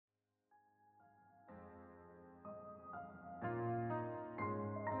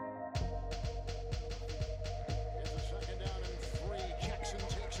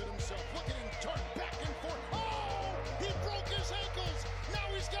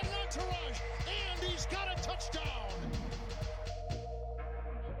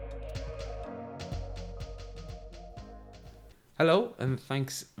Hello, and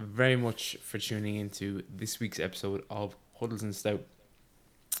thanks very much for tuning into this week's episode of Huddles and Stout.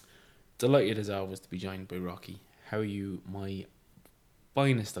 Delighted as always to be joined by Rocky. How are you, my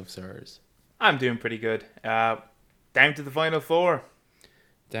finest of sirs? I'm doing pretty good. Down to the final four.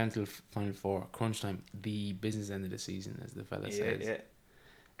 Down to the final four, crunch time, the business end of the season, as the fella Yeah, says. yeah.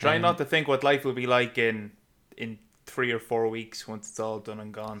 Try not Um, to think what life will be like in 3 or 4 weeks once it's all done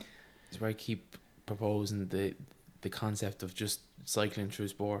and gone. it's where I keep proposing the concept of just cycling through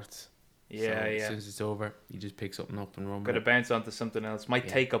sports. Yeah, So as yeah. soon as it's over, you just pick something up and run Got with to it. bounce onto something else. Might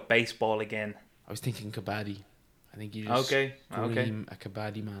Yeah. take up baseball again. I was thinking kabaddi. I think you just Okay, scream a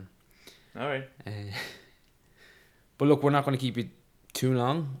kabaddi man. all right. But look, we're not going to keep it too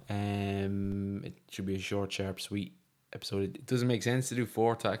long. It should be a short, sharp, sweet episode. It doesn't make sense to do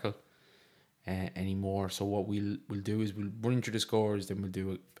 4 tackle anymore. So what we'll do is we'll run through the scores, then we'll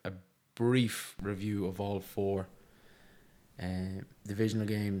do a brief review of all four divisional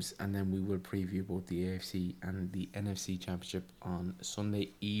games, and then we will preview both the AFC and the NFC Championship on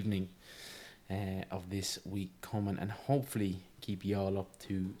Sunday evening of this week coming, and hopefully keep you all up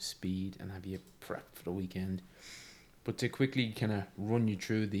to speed and have you prepped for the weekend. But to quickly kind of run you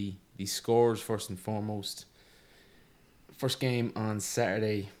through the scores first and foremost. First game on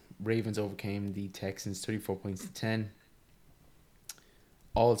Saturday, Ravens overcame the Texans 34 points to 10.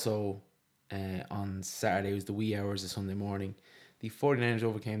 Also on Saturday was the wee hours of Sunday morning. The 49ers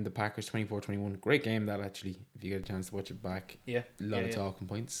overcame the Packers 24-21. Great game that actually, if you get a chance to watch it back. Yeah, A lot yeah, of yeah. talking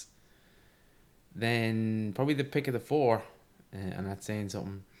points. Then probably the pick of the four, and that's saying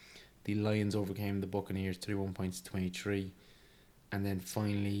something. The Lions overcame the Buccaneers 31 points to 23. And then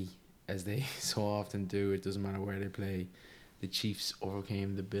finally, as they so often do, it doesn't matter where they play, the Chiefs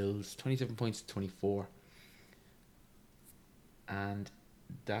overcame the Bills 27 points to 24. And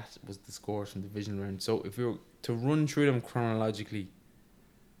that was the scores from the division round. So if we were to run through them chronologically,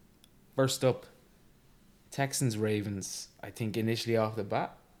 first up, Texans Ravens. I think initially off the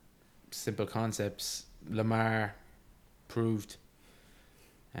bat, simple concepts. Lamar proved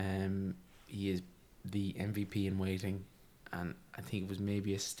he is the MVP in waiting, and I think it was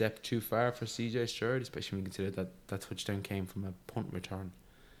maybe a step too far for CJ Stroud, especially when you consider that touchdown came from a punt return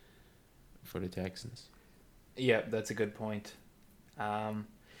for the Texans. Yeah, that's a good point.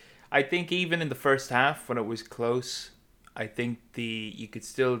 I think even in the first half when it was close, I think you could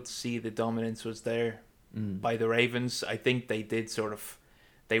still see the dominance was there by the Ravens. I think they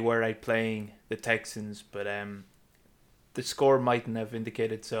were outplaying the Texans, but the score mightn't have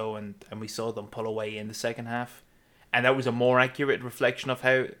indicated so, and we saw them pull away in the second half, and that was a more accurate reflection of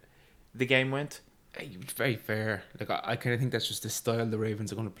how the game went. It's very fair. Like I kind of think that's just the style the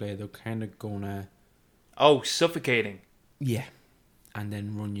Ravens are going to play. They're kind of going to Suffocating. yeah, and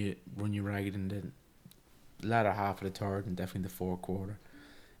then run you ragged in the latter half of the third and definitely the fourth quarter.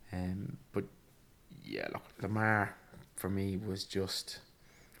 But yeah, look, Lamar for me was just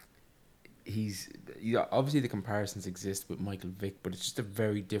obviously the comparisons exist with Michael Vick, but it's just a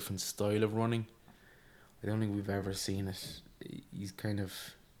very different style of running. I don't think we've ever seen it. He's kind of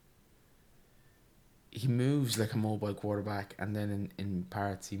he moves like a mobile quarterback, and then in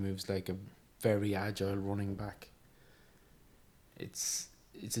parts he moves like a very agile running back. It's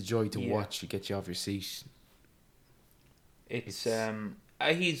a joy to Yeah. watch. It gets you off your seat. It's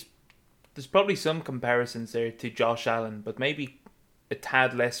he's there's probably some comparisons there to Josh Allen, but maybe a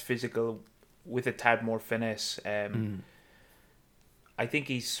tad less physical with a tad more finesse. I think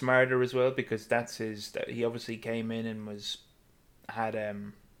he's smarter as well because he obviously came in and had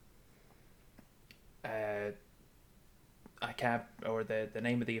I can't, or the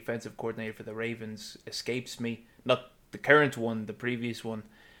name of the offensive coordinator for the Ravens escapes me. Not the current one, the previous one.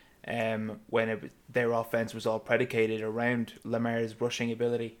 When their offense was all predicated around Lamar's rushing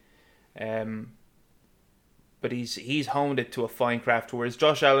ability. But he's honed it to a fine craft. Whereas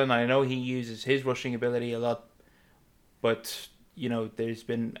Josh Allen, I know he uses his rushing ability a lot, but there's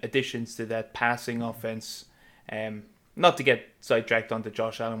been additions to that passing offense. Not to get sidetracked onto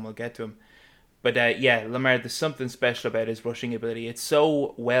Josh Allen, we'll get to him. But Lamar, there's something special about his rushing ability. It's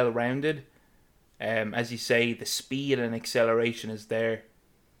so well rounded. As you say, the speed and acceleration is there,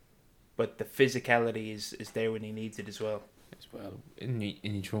 but the physicality is there when he needs it as well. As well, in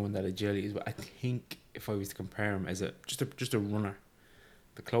you throwing that agility as well. I think if I was to compare him as just a runner,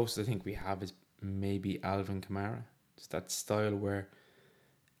 the closest I think we have is maybe Alvin Kamara. It's that style where,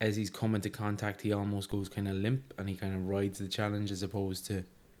 as he's coming to contact, he almost goes kind of limp and he kind of rides the challenge as opposed to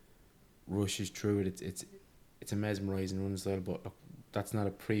rushes through it. It's a mesmerizing run style, but look, that's not a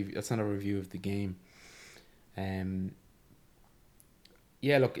preview. That's not a review of the game.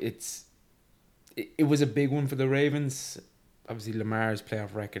 Yeah, look, it was a big one for the Ravens. obviously Lamar's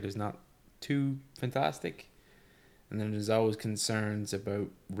playoff record is not too fantastic, and then there's always concerns about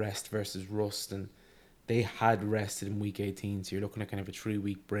rest versus rust, and they had rested in week 18, so you're looking at kind of a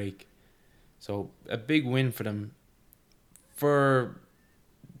 3-week break. So a big win for them. For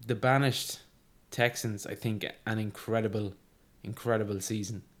the banished Texans, I think an incredible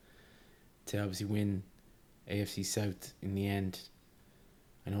season to obviously win AFC South in the end.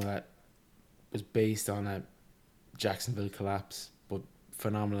 I know that was based on a Jacksonville collapse, but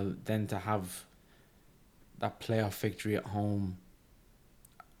phenomenal. Then to have that playoff victory at home,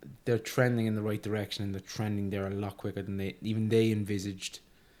 they're trending in the right direction, and they're trending there a lot quicker than they envisaged.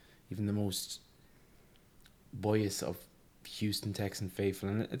 Even the most biased of Houston Texan faithful,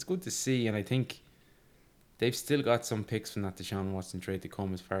 and it's good to see. And I think they've still got some picks from that Deshaun Watson trade to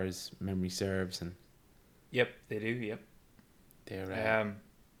come, as far as memory serves. And yep, they do. Yep, they're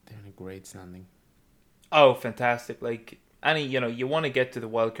in a great standing. Oh, fantastic! Like you want to get to the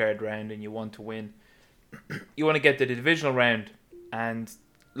wild card round and you want to win. You want to get to the divisional round, and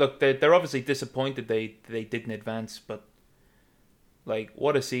look, they're obviously disappointed they didn't advance, but like,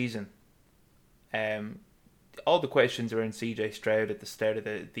 what a season! All the questions are in CJ Stroud at the start of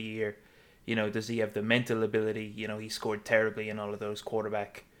the year. Does he have the mental ability? He scored terribly in all of those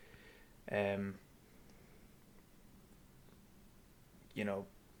quarterback,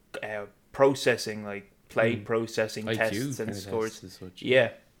 processing, like play processing IQ tests and scores. Such, yeah.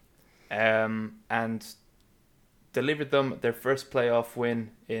 And delivered them their first playoff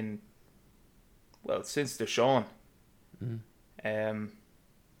win since Deshaun.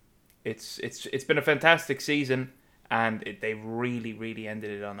 It's been a fantastic season, and they really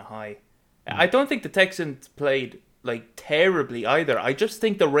ended it on a high. I don't think the Texans played like terribly either. I just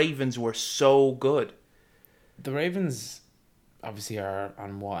think the Ravens were so good. The Ravens obviously are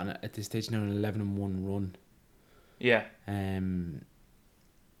on at this stage now an 11-1 run. Yeah. And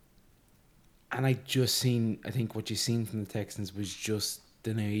I think what you seen from the Texans was just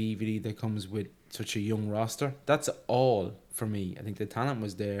the naivety that comes with such a young roster. That's all for me. I think the talent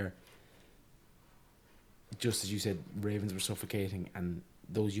was there. Just as you said, Ravens were suffocating, and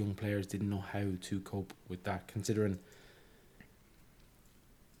those young players didn't know how to cope with that, considering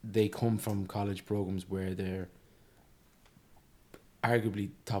they come from college programs where they're arguably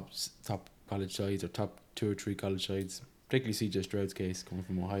top college sides, or top 2 or 3 college sides, particularly CJ Stroud's case, coming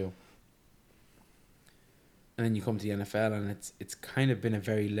from Ohio. And then you come to the NFL, and it's kind of been a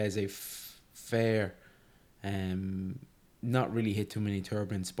very laissez-faire, not really hit too many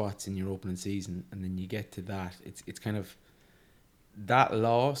turbulent spots in your opening season, and then you get to that. It's kind of that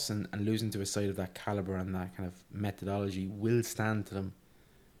loss and losing to a side of that caliber and that kind of methodology will stand to them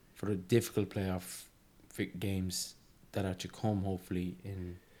for the difficult playoff games that are to come, hopefully,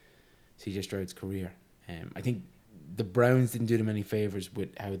 in CJ Stroud's career. I think the Browns didn't do them any favours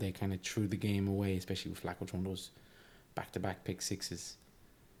with how they kind of threw the game away, especially with Flacco throwing those back-to-back pick sixes.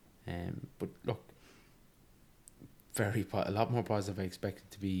 But look, a lot more positive. I expected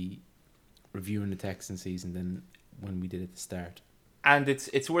to be reviewing the Texan season than when we did at the start. And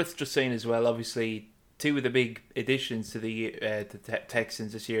it's worth just saying as well, obviously, 2 of the big additions to the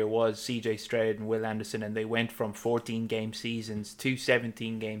Texans this year was CJ Stroud and Will Anderson, and they went from 14-game seasons to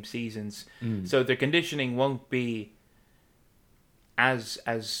 17-game seasons. So their conditioning won't be as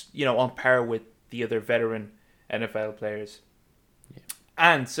on par with the other veteran NFL players. Yeah.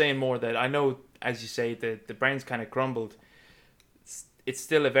 And saying more that, I know, as you say, the Browns kind of crumbled. It's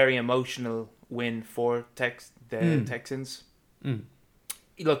still a very emotional win for the Texans.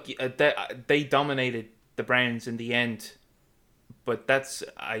 Look, they dominated the Browns in the end, but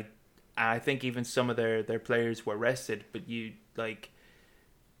I think even some of their players were rested. But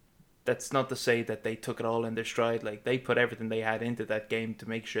that's not to say that they took it all in their stride. Like, they put everything they had into that game to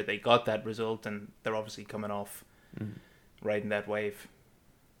make sure they got that result, and they're obviously coming off riding that wave.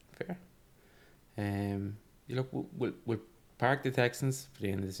 Fair. Look, we'll park the Texans for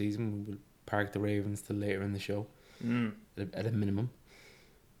the end of the season. We'll park the Ravens till later in the show, at a minimum.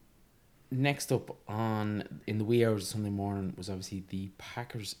 Next up in the wee hours of Sunday morning was obviously the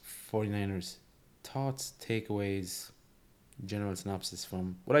Packers 49ers. Thoughts, takeaways, general synopsis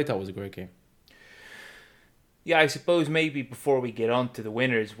from what I thought was a great game. Yeah, I suppose maybe before we get on to the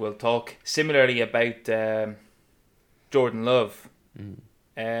winners, we'll talk similarly about Jordan Love,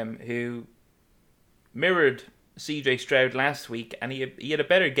 who mirrored CJ Stroud last week, and he had a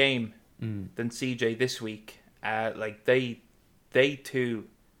better game than CJ this week. They too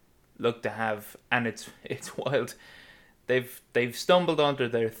look to have, and it's wild. They've stumbled onto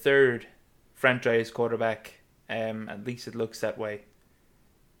their 3rd franchise quarterback. At least it looks that way.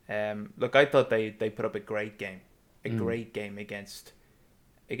 Look, I thought they put up a great game. a great game against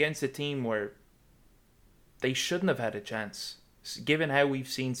a team where they shouldn't have had a chance. Given how we've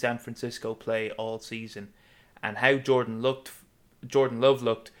seen San Francisco play all season, and how Jordan Love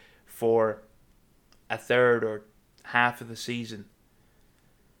looked for a third or half of the season.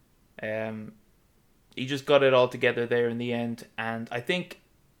 He just got it all together there in the end, and I think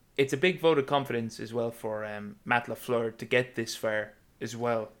it's a big vote of confidence as well for Matt LaFleur to get this far as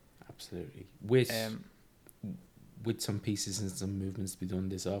well. Absolutely. With some pieces and some movements to be done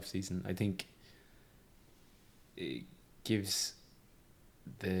this off-season, I think it gives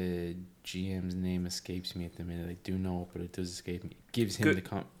the GM's name escapes me at the minute. I do know it, but it does escape me. It gives him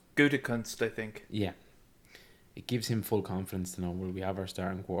Gutekunst, I think. Yeah. It gives him full confidence to know, well, we have our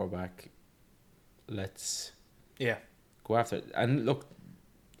starting quarterback. Let's go after it. And look,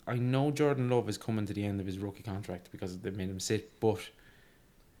 I know Jordan Love is coming to the end of his rookie contract because they made him sit, but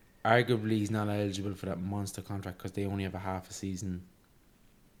arguably he's not eligible for that monster contract because they only have a half a season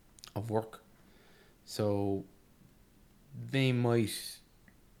of work. So they might,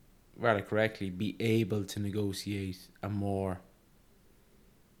 rather correctly, be able to negotiate a more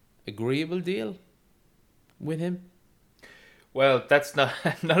agreeable deal with him. Well, that's not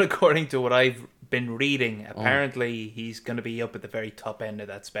according to what I've been reading. Apparently, he's going to be up at the very top end of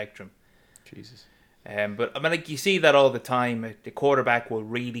that spectrum. Jesus. But I mean, like, you see that all the time. The quarterback will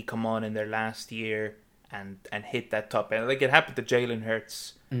really come on in their last year and hit that top end. Like, it happened to Jalen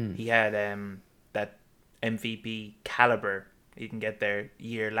Hurts. He had that MVP caliber. He didn't get their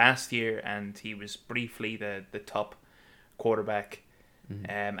year last year, and he was briefly the top quarterback.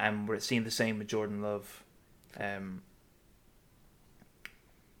 And we're seeing the same with Jordan Love.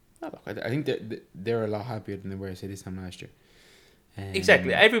 Look, I think that they're a lot happier than they were, say, this time last year.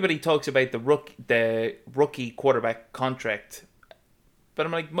 Exactly. Everybody talks about the rookie quarterback contract, but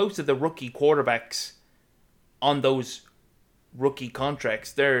I'm like, most of the rookie quarterbacks on those rookie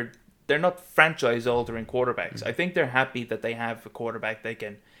contracts, they're not franchise altering quarterbacks. I think they're happy that they have a quarterback they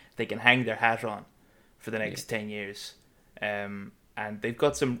can hang their hat on for the next 10 years. And they've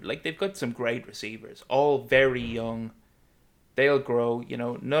got some great receivers, all very young. They'll grow,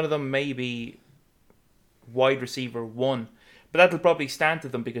 none of them may be wide receiver one, but that'll probably stand to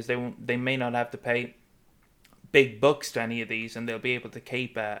them because they may not have to pay big bucks to any of these, and they'll be able to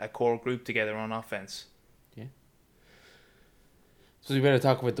keep a core group together on offense. Yeah. So we better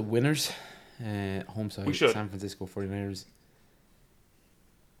talk about the winners. Home side, we should. San Francisco 49ers.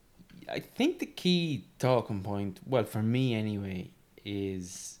 I think the key talking point, well, for me anyway,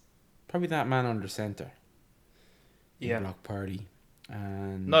 is probably that man under center. Block party.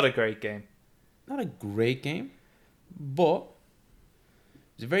 And not a great game. Not a great game, but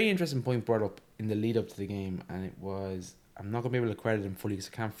there's a very interesting point brought up in the lead up to the game, and it was, I'm not going to be able to credit him fully because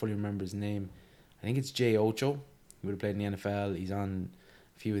I can't fully remember his name. I think it's Jay Ocho. He would have played in the NFL. He's on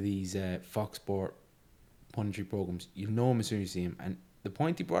a few of these Fox Sport punditry programs. You know him as soon as you see him. And the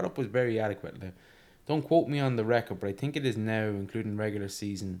point he brought up was very adequate. Now, don't quote me on the record, but I think it is now, including regular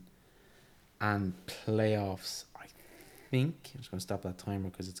season and playoffs. I'm just going to stop that timer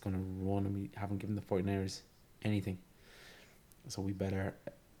because it's going to run and we haven't given the 49ers anything. So we better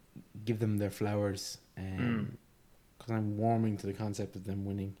give them their flowers because I'm warming to the concept of them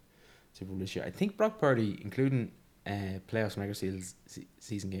winning Super Bowl this year. I think Brock Purdy, including playoffs and regular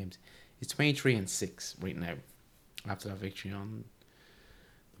season games, is 23-6 right now after that victory on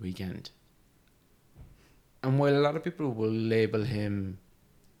the weekend. And while a lot of people will label him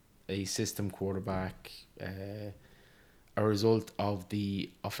a system quarterback, a result of the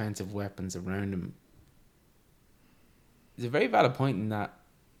offensive weapons around him, there's a very valid point in that,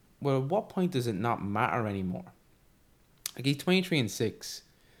 well, at what point does it not matter anymore? Like, he's 23-6.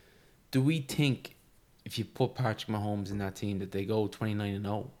 Do we think if you put Patrick Mahomes in that team that they go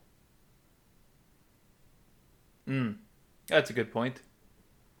 29-0? That's a good point.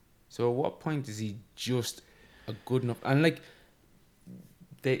 So at what point is he just a good enough? And like,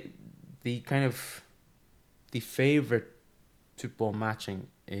 the kind of the favourite Super Bowl matching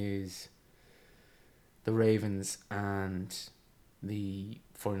is the Ravens and the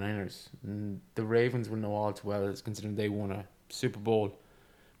 49ers. And the Ravens will know all too well, as considering they won a Super Bowl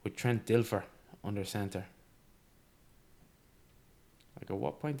with Trent Dilfer under centre. Like, at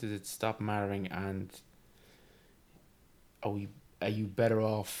what point does it stop mattering, and are you better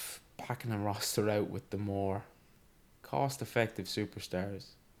off packing a roster out with the more cost-effective superstars,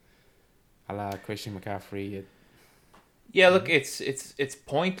 a la Christian McCaffrey? Yeah, look, it's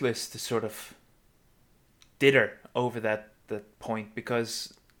pointless to sort of dither over that point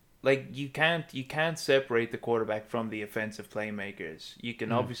because, like, you can't separate the quarterback from the offensive playmakers. You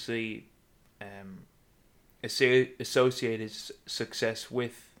can obviously associate his success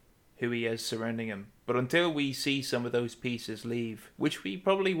with who he has surrounding him. But until we see some of those pieces leave, which we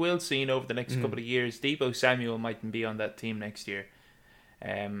probably will see over the next couple of years, Deebo Samuel mightn't be on that team next year.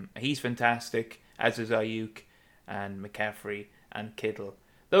 He's fantastic, as is Ayuk and McCaffrey and Kittle.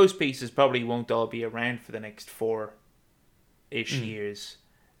 Those pieces probably won't all be around for the next 4-ish years.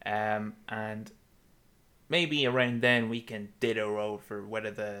 And maybe around then we can ditto over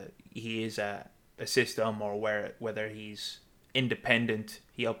whether he is a system or whether he's independent.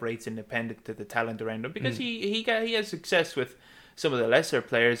 He operates independent to the talent around him, because he has success with some of the lesser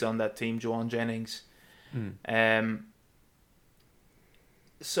players on that team, Juwan Jennings.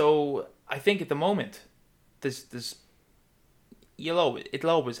 So I think at the moment, it'll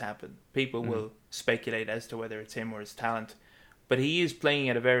always happen. People will speculate as to whether it's him or his talent, but he is playing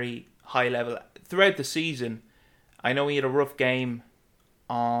at a very high level throughout the season. I know he had a rough game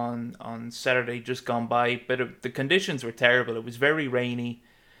on Saturday just gone by, but the conditions were terrible. It was very rainy,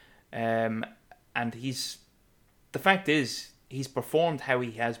 and the fact is he's performed how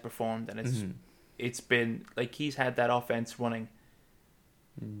he has performed, and it's been like he's had that offense running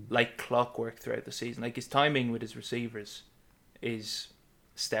like clockwork throughout the season. Like, his timing with his receivers is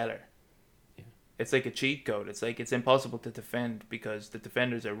stellar. Yeah. It's like a cheat code. It's like it's impossible to defend because the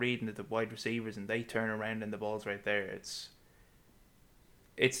defenders are reading the wide receivers and they turn around and the ball's right there. It's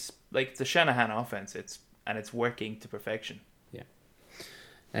like it's a Shanahan offense. It's working to perfection. Yeah.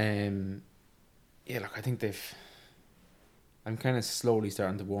 Look, I think I'm kind of slowly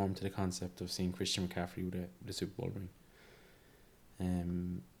starting to warm to the concept of seeing Christian McCaffrey with a Super Bowl ring.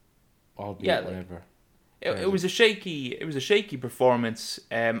 Albeit whatever. It was a shaky performance.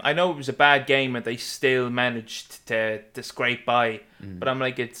 I know it was a bad game and they still managed to scrape by, but I'm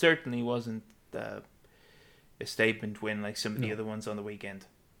like, it certainly wasn't a statement win like some of the other ones on the weekend.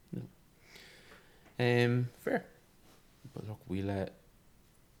 No. Fair. But look, we'll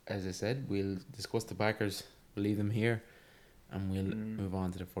as I said, we'll discuss the Packers, we'll leave them here, and we'll move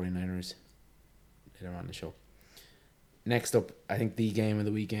on to the 49ers later on the show. Next up, I think the game of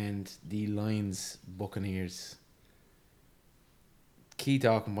the weekend, the Lions Buccaneers. Key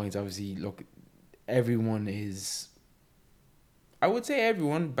talking points, obviously, look, everyone is, I would say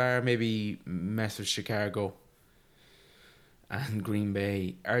everyone, bar maybe Messrs Chicago and Green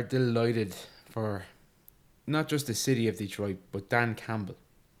Bay, are delighted for not just the city of Detroit, but Dan Campbell.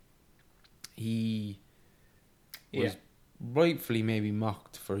 He was rightfully maybe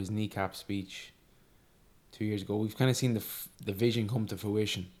mocked for his kneecap speech 2 years ago. We've kind of seen the vision come to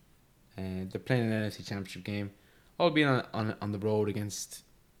fruition. They're playing an NFC Championship game, all being on the road against,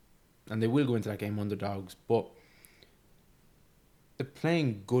 and they will go into that game underdogs, but they're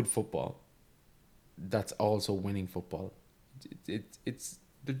playing good football that's also winning football. They're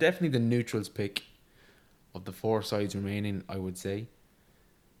definitely the neutrals pick of the four sides remaining, I would say.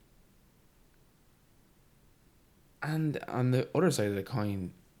 And on the other side of the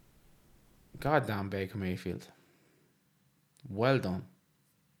coin, goddamn Baker Mayfield. Well done.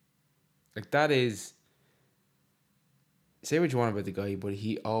 Like, that is, say what you want about the guy, but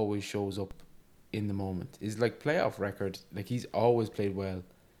he always shows up in the moment. His playoff record, he's always played well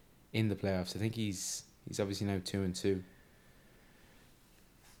in the playoffs. I think he's obviously now 2-2.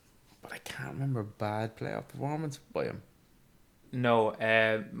 But I can't remember a bad playoff performance by him. No,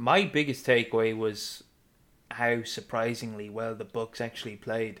 my biggest takeaway was how surprisingly well the Bucs actually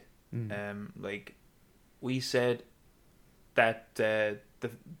played. We said that the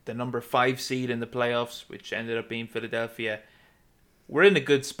number 5 seed in the playoffs, which ended up being Philadelphia, were in a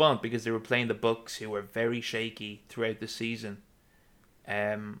good spot because they were playing the Bucs, who were very shaky throughout the season.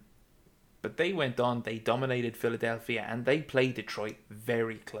 But they went on, they dominated Philadelphia, and they played Detroit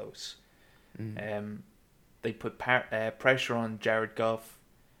very close. They put pressure on Jared Goff.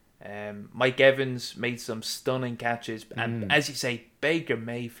 Mike Evans made some stunning catches, and as you say, Baker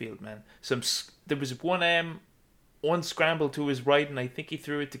Mayfield, man. There was one scramble to his right, and I think he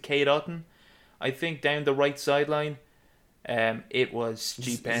threw it to Kate Otten. I think down the right sideline. It was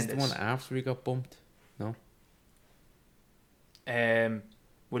stupendous. Is the one after he got bumped? No.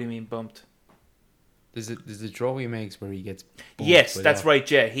 What do you mean bumped? There's a draw he makes where he gets bumped. Yes, that's right.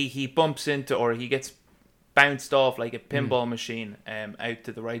 Yeah, he bumps into, or he gets bounced off like a pinball machine out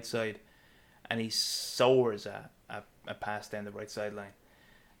to the right side, and he soars a pass down the right sideline.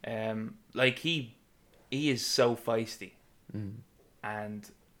 He is so feisty,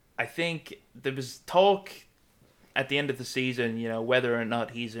 and I think there was talk at the end of the season, whether or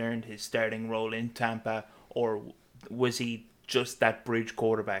not he's earned his starting role in Tampa, or was he just that bridge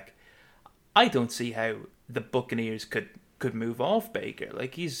quarterback. I don't see how the Buccaneers could move off Baker.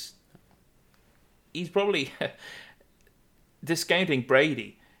 he's probably discounting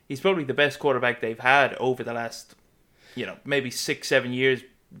Brady. He's probably the best quarterback they've had over the last, maybe 6-7 years.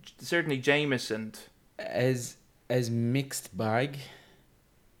 Certainly Jameis and as mixed bag,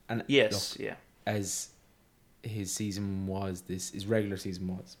 and yes, look, as his season was, his regular season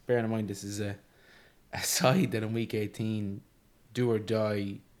was. Bearing in mind this is a side that in week 18, do or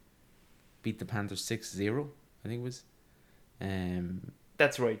die, beat the Panthers 6-0, I think it was.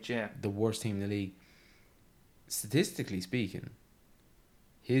 That's right, yeah. The worst team in the league. Statistically speaking,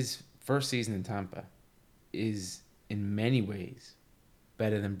 his first season in Tampa is in many ways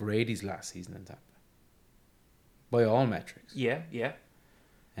better than Brady's last season in Tampa. By all metrics. Yeah.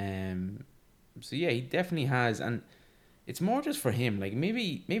 So yeah, he definitely has, and it's more just for him. Like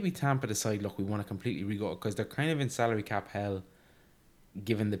maybe Tampa decide, look, we want to completely re-go, because they're kind of in salary cap hell,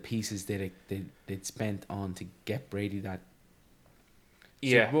 given the pieces they'd spent on to get Brady that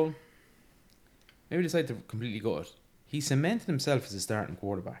Super Bowl. Maybe decide to completely go it. He cemented himself as a starting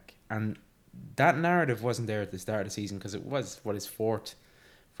quarterback, and that narrative wasn't there at the start of the season, because it was his fourth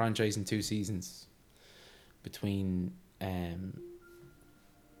franchise in 2 seasons between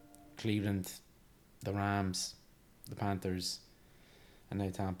Cleveland, the Rams, the Panthers, and now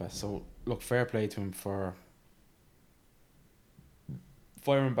Tampa. So look, fair play to him for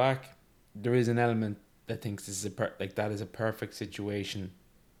firing back. There is an element that thinks this is that is a perfect situation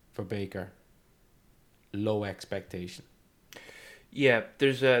for Baker. Low expectation. Yeah,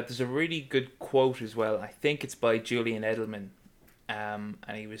 there's a really good quote as well. I think it's by Julian Edelman, and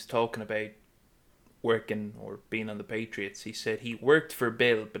he was talking about working or being on the Patriots. He said he worked for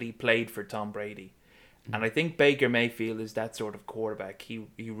Bill, but he played for Tom Brady. And I think Baker Mayfield is that sort of quarterback. He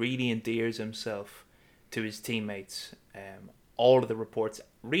really endears himself to his teammates. All of the reports,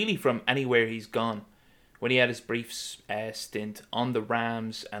 really from anywhere he's gone. When he had his brief stint on the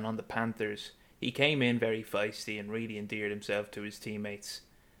Rams and on the Panthers, he came in very feisty and really endeared himself to his teammates.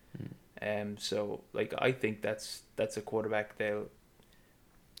 So I think that's a quarterback they'll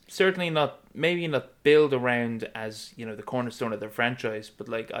certainly maybe not build around as the cornerstone of their franchise,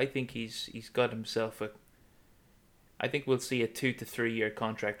 but I think he's got himself I think we'll see a 2 to 3 year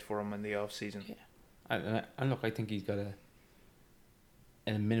contract for him in the off season. Yeah, and look, I think he's got at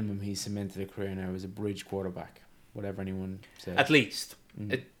a minimum he's cemented a career now as a bridge quarterback, whatever anyone says. At least,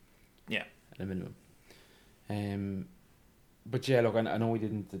 at a minimum. But yeah, look, I know we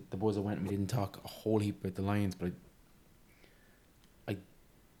didn't. The buzzer went and we didn't talk a whole heap about the Lions, but I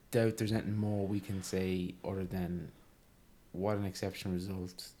doubt there's anything more we can say other than what an exceptional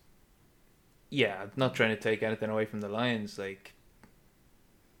result. Yeah, I'm not trying to take anything away from the Lions.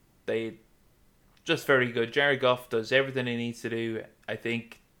 They just very good. Jared Goff does everything he needs to do. I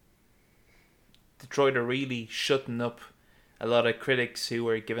think Detroit are really shutting up a lot of critics who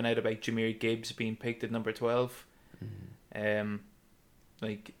were giving out about Jahmyr Gibbs being picked at number 12.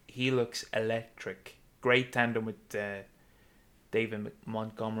 He looks electric. Great tandem with David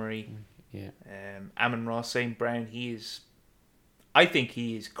Montgomery. Amon-Ra St. Brown. I think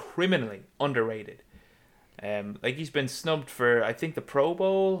he is criminally underrated. He's been snubbed for, I think, the Pro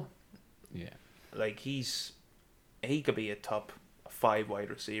Bowl. Yeah. He could be a top 5 wide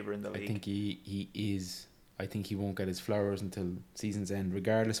receiver in the league. I think he is. I think he won't get his flowers until season's end,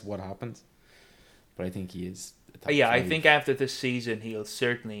 regardless of what happens. But I think he is. I think after this season, he'll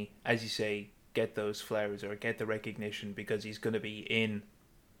certainly, as you say, get those flowers or get the recognition, because he's going to be in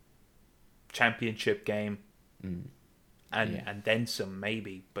championship game, and then some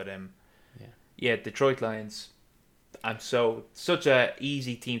maybe. But Detroit Lions, such a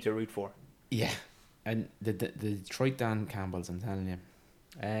easy team to root for. Yeah, and the Detroit Dan Campbells, I'm telling you.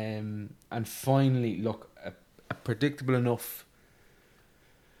 And finally, look, a predictable enough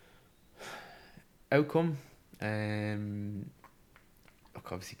outcome.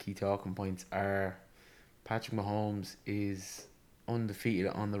 Look, obviously, key talking points are Patrick Mahomes is undefeated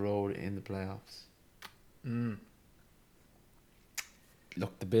on the road in the playoffs.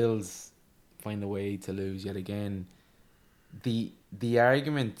 Look, the Bills find a way to lose yet again. The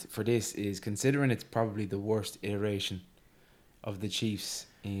argument for this is, considering it's probably the worst iteration of the Chiefs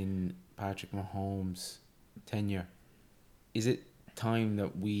in Patrick Mahomes' tenure, is it time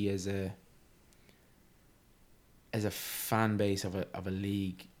that we as a fan base of a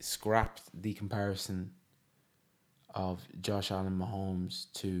league scrapped the comparison of Josh Allen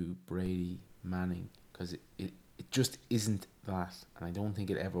Mahomes to Brady Manning? Because it just isn't that, and I don't think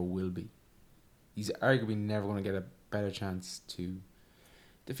it ever will be. He's arguably never going to get a better chance to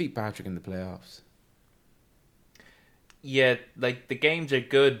defeat Patrick in the playoffs. Yeah, the games are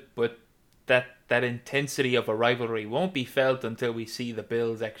good, but that intensity of a rivalry won't be felt until we see the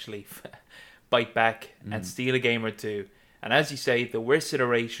Bills actually bite back and steal a game or two. And as you say, the worst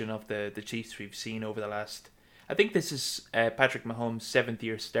iteration of the Chiefs we've seen over the last... I think this is Patrick Mahomes' 7th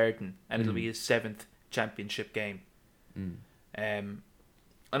year starting, and it'll be his 7th championship game. And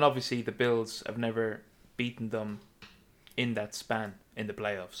obviously the Bills have never beaten them in that span in the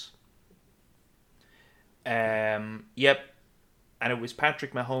playoffs. Yep. And it was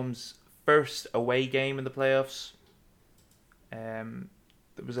Patrick Mahomes' first away game in the playoffs.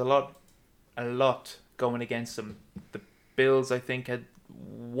 There was a lot going against them. The Bills, I think, had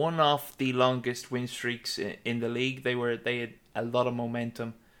one of the longest win streaks in the league. They had a lot of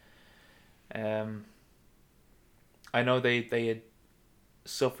momentum. I know they had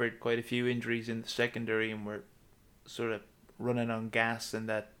suffered quite a few injuries in the secondary and were sort of running on gas in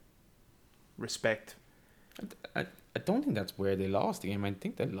that respect. I don't think that's where they lost the game. I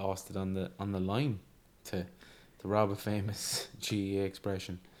think they lost it on the line, to rob a famous GE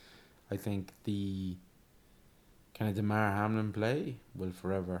expression. I think the kind of Damar Hamlin play will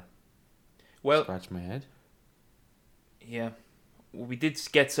forever scratch my head. Yeah, we did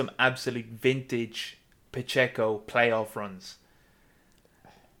get some absolute vintage Pacheco playoff runs.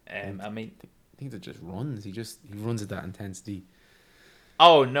 I mean, I think that just runs. He runs at that intensity.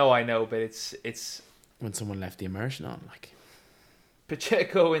 Oh no, I know, but it's when someone left the immersion on, like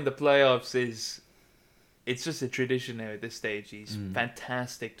Pacheco in the playoffs it's just a tradition now at this stage. He's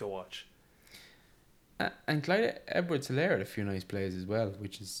fantastic to watch. And Clyde Edwards-Helaire had a few nice plays as well,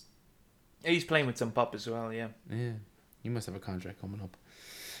 which is... He's playing with some pop as well, yeah. Yeah, he must have a contract coming up.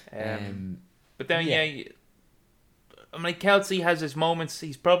 But then, I mean, Kelsey has his moments.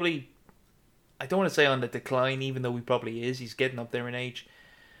 He's probably, I don't want to say on the decline, even though he probably is. He's getting up there in age.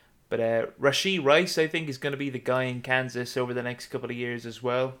 But Rashee Rice, I think, is going to be the guy in Kansas over the next couple of years as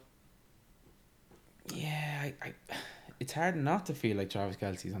well. Yeah, it's hard not to feel like Travis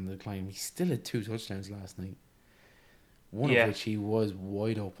Kelce's on the decline. He still had 2 touchdowns last night. One of which he was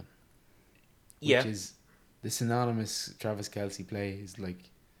wide open. Which is the synonymous Travis Kelce play is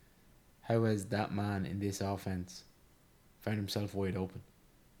like, how has that man in this offense found himself wide open?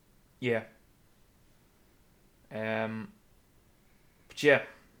 Yeah. But yeah,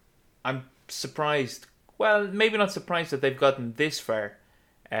 I'm surprised. Well, maybe not surprised that they've gotten this far.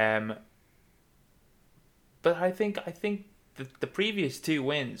 But I think the previous 2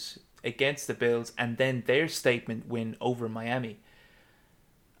 wins against the Bills and then their statement win over Miami,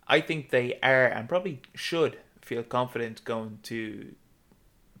 I think they are and probably should feel confident going to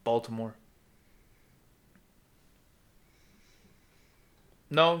Baltimore.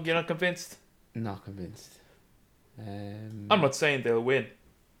 No, you're not convinced? Not convinced. I'm not saying they'll win,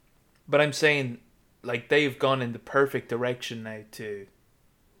 but I'm saying like they've gone in the perfect direction now to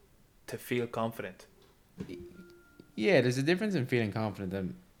feel confident. Yeah, there's a difference in feeling confident.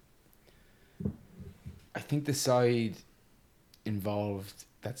 And I think the side involved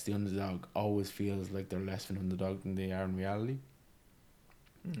that's the underdog always feels like they're less of an underdog than they are in reality.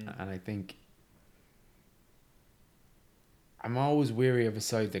 And I think I'm always weary of a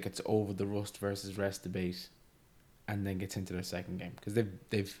side that gets over the rust versus rest debate and then gets into their second game, because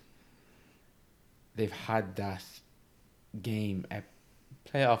they've had that game at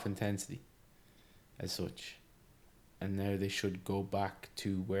playoff intensity as such, and now they should go back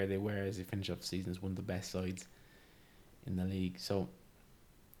to where they were as they finish off the season as one of the best sides in the league. So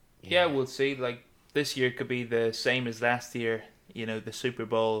yeah, we'll see. Like this year could be the same as last year. You know, the Super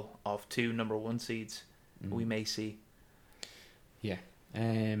Bowl of 2 number 1 seeds. We may see. Yeah.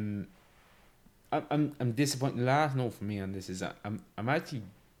 I'm disappointed. The last note for me on this is I'm actually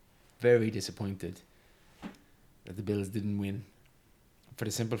very disappointed that the Bills didn't win, for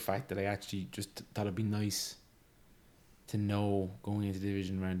the simple fact that I actually just thought it'd be nice to know going into the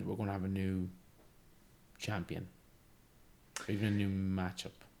division round that we're going to have a new champion, or even a new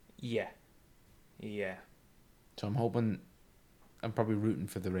matchup. Yeah. So I'm probably rooting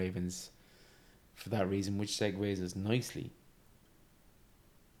for the Ravens for that reason, which segues us nicely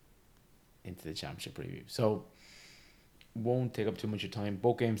into the championship preview. So won't take up too much of your time.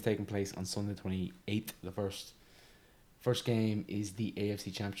 Both games taking place on Sunday 28th. The first game is the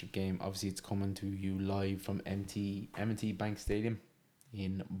AFC Championship game. Obviously, it's coming to you live from M&T Bank Stadium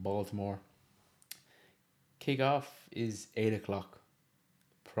in Baltimore. Kickoff is 8 o'clock,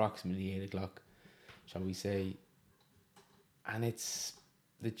 approximately 8 o'clock, shall we say. And it's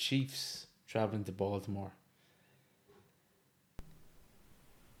the Chiefs travelling to Baltimore.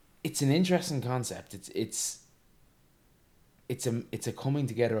 It's an interesting concept. It's a coming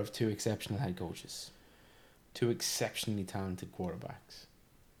together of 2 exceptional head coaches, 2 exceptionally talented quarterbacks,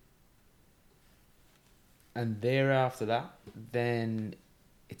 and thereafter that, then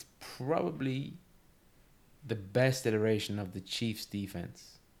it's probably the best iteration of the Chiefs'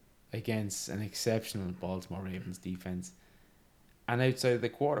 defense against an exceptional Baltimore Ravens defense. And outside of the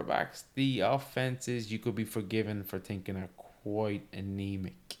quarterbacks, the offenses you could be forgiven for thinking are quite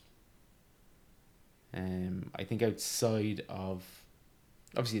anemic. I think outside of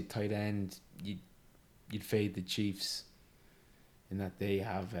obviously a tight end, you'd fade the Chiefs in that they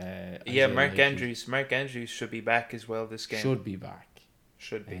have Mark Andrews. Mark Andrews should be back as well this game. Should be back.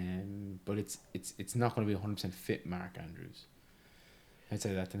 Should be. But it's not going to be 100% fit Mark Andrews. I'd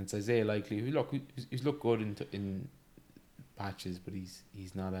say that. And it's Isaiah Likely, who's looked good in patches, but he's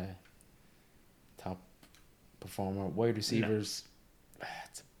not a top performer. Wide receivers,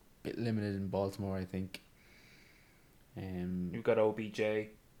 it's a bit limited in Baltimore, I think. You've got OBJ,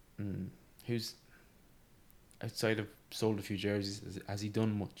 who's outside of sold a few jerseys. Has he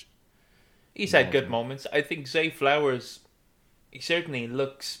done much? He's had good moments. I think Zay Flowers, he certainly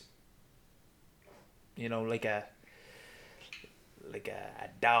looks, like a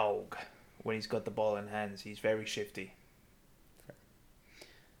dog when he's got the ball in hands. He's very shifty.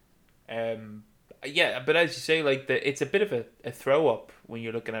 But as you say, it's a bit of a throw up when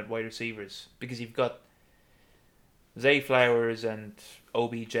you're looking at wide receivers, because you've got Zay Flowers and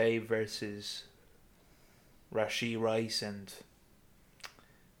OBJ versus Rashee Rice and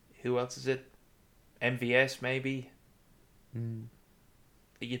who else is it? MVS maybe.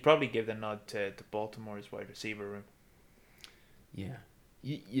 You'd probably give the nod to Baltimore's wide receiver room. Yeah,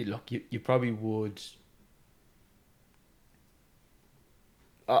 you probably would.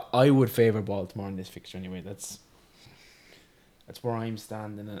 I would favour Baltimore in this fixture anyway. That's where I'm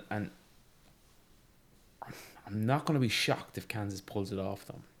standing, and I'm not going to be shocked if Kansas pulls it off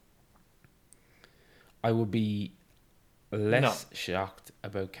them. I would be less shocked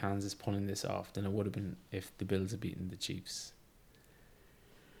about Kansas pulling this off than it would have been if the Bills had beaten the Chiefs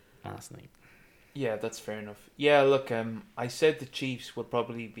last night. Yeah, that's fair enough. Yeah, look, I said the Chiefs would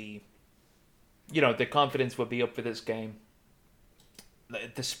probably be, the confidence would be up for this game.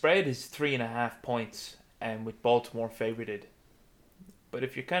 The spread is 3.5 points, and with Baltimore favorited. But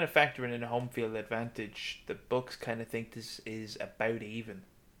if you're kind of factoring in a home field advantage, the books kind of think this is about even.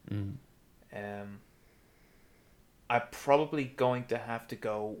 I'm probably going to have to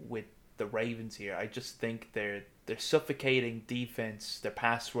go with the Ravens here. I just think their suffocating defense, their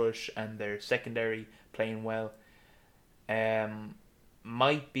pass rush, and their secondary playing well,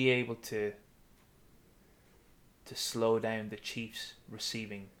 might be able to slow down the Chiefs'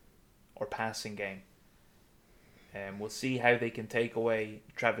 receiving or passing game. We'll see how they can take away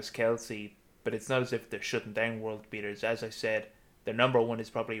Travis Kelce, but it's not as if they're shutting down world beaters. As I said, their number one is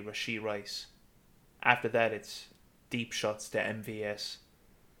probably Rashee Rice. After that, it's deep shots to MVS.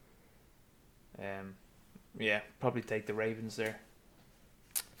 Probably take the Ravens there.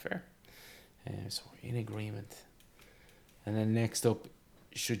 Fair. So we're in agreement. And then next up,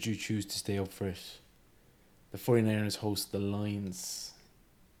 should you choose to stay up for it, the 49ers host the Lions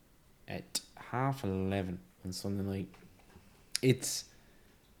at 11:30 on Sunday night. It's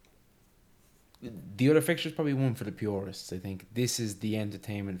the other fixture is probably one for the purists. I think this is the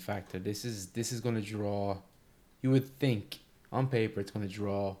entertainment factor. This is going to draw. You would think on paper it's going to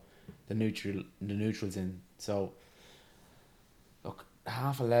draw the neutrals in. So look,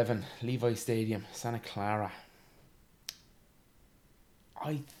 11:30, Levi Stadium, Santa Clara.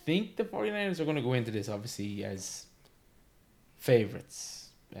 I think the 49ers are going to go into this obviously as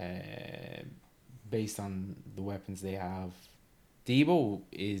favourites, based on the weapons they have. Debo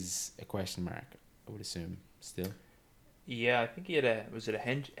is a question mark, I would assume, still. Yeah, I think he had a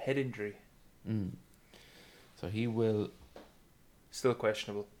head injury. So he will... Still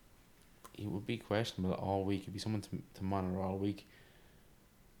questionable. He will be questionable all week. He'll be someone to monitor all week.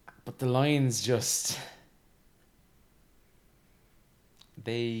 But the Lions just...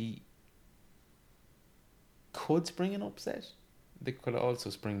 They could spring an upset. They could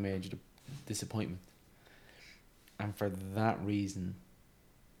also spring major disappointment. And for that reason,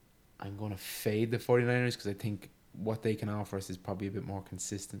 I'm going to fade the 49ers because I think what they can offer us is probably a bit more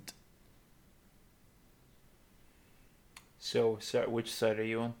consistent. So which side are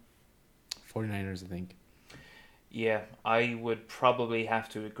you on? 49ers, I think. Yeah, I would probably have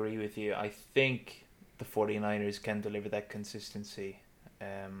to agree with you. I think the 49ers can deliver that consistency.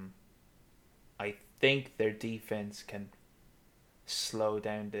 I think their defense can slow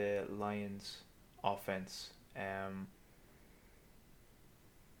down the Lions' offense.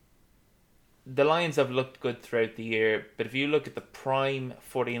 The Lions have looked good throughout the year, but if you look at the prime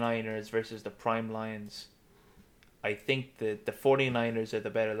 49ers versus the prime Lions, I think the 49ers are the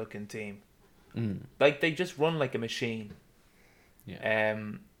better looking team. They just run like a machine. Yeah.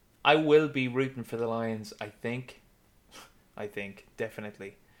 I will be rooting for the Lions. I think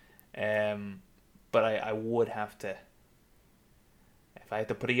definitely. But I would have to. If I had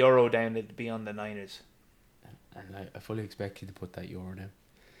to put a euro down, it'd be on the Niners. And I fully expect you to put that euro down.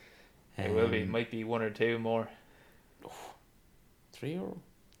 It will be. It might be 1 or 2 more. €3.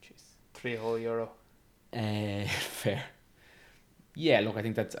 Jeez. 3 whole euro. Fair. Yeah, look, I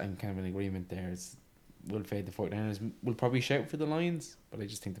think I'm kind of in agreement there. We'll fade the 49ers. We'll probably shout for the Lions, but I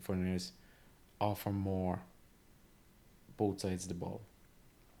just think the 49ers offer more both sides of the ball.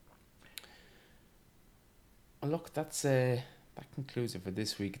 Well, look, that concludes it for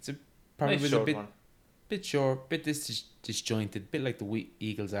this week. It's probably Nice was short a one. bit short, bit disjointed, bit like the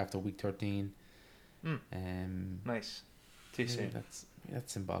Eagles after week 13. Nice. Too soon. That's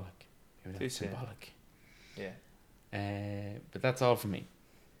symbolic. Maybe Too that's soon. symbolic. Yeah. But that's all from me.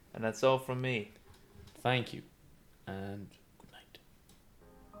 And that's all from me. Thank you, and good night.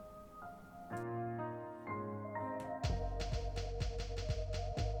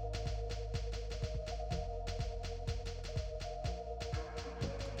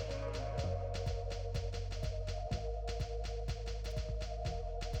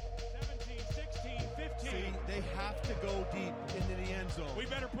 They have to go deep into the end zone. We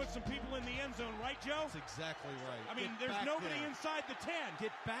better put some people in the end zone, right, Joe? That's exactly right. I mean, Get there's back nobody there. inside the 10.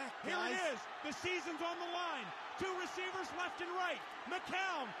 Get back, Here guys. it is. The season's on the line. 2 receivers left and right.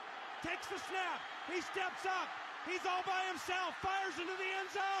 McCown takes the snap. He steps up. He's all by himself. Fires into the end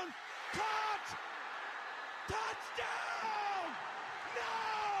zone. Caught! Touchdown!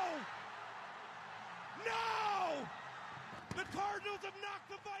 No! No! The Cardinals have knocked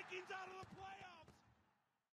the Vikings